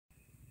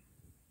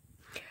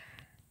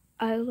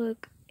I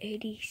look a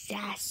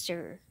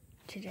disaster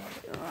today.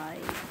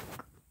 Like,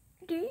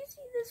 do you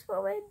see this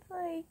woman?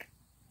 Like,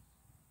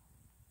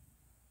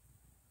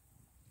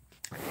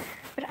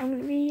 but I'm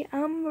gonna be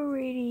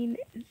reading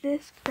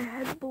this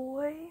bad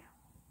boy.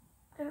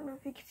 I don't know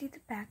if you can see the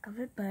back of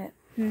it, but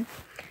I'm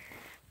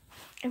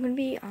gonna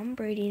be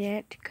braiding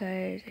it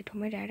because I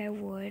told my dad I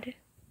would.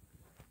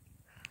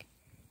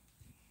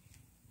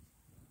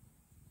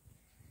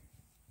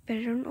 But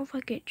I don't know if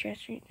I get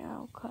dressed right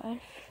now because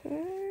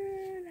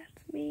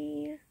that's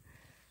me.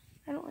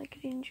 I don't like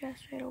getting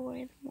dressed right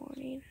away in the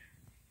morning.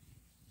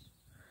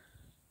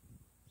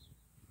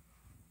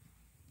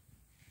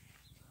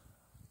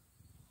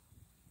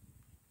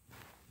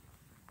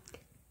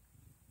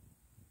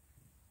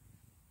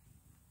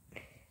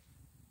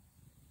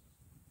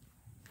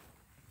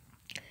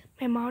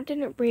 My mom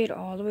didn't braid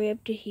all the way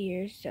up to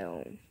here,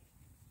 so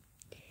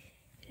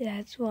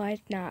that's why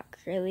it's not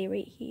curly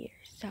right here.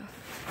 So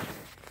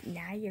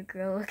now your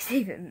girl looks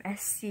even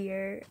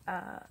messier.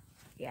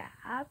 Yeah,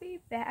 I'll be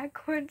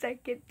back once I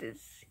get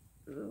this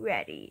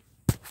ready.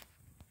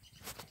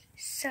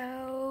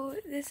 So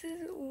this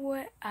is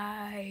what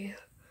I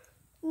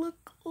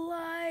look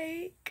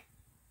like.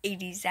 A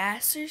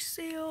disaster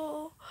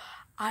sale,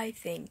 I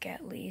think,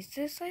 at least.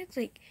 This side's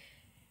like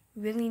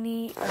really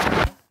neat.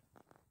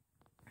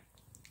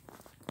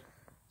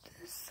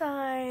 This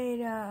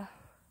side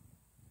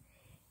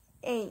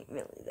ain't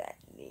really that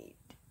neat.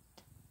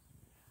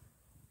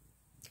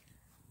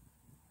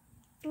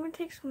 I'm gonna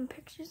take some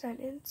pictures on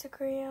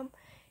Instagram.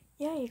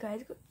 Yeah, you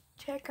guys go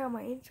check out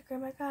my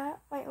Instagram. I got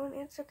my own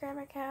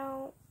Instagram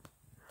account.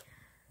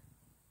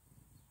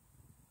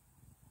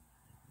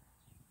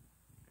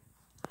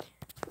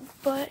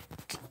 But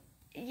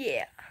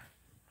yeah,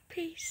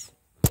 peace.